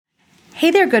Hey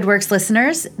there, Good Works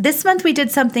listeners. This month we did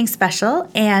something special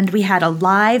and we had a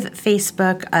live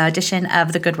Facebook edition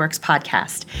of the Good Works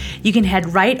podcast. You can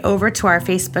head right over to our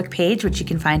Facebook page, which you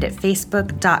can find at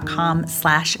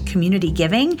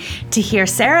facebook.com/communitygiving, to hear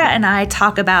Sarah and I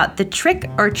talk about the trick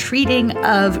or treating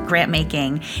of grant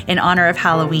making in honor of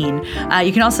Halloween.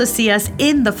 You can also see us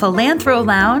in the Philanthro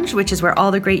Lounge, which is where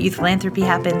all the great youth philanthropy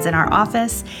happens in our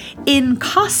office, in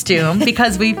costume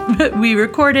because we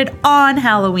recorded on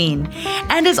Halloween.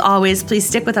 And as always, please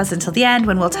stick with us until the end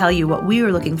when we'll tell you what we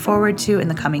are looking forward to in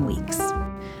the coming weeks.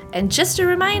 And just a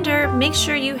reminder, make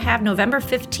sure you have November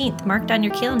 15th marked on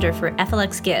your calendar for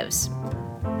FLX Gives.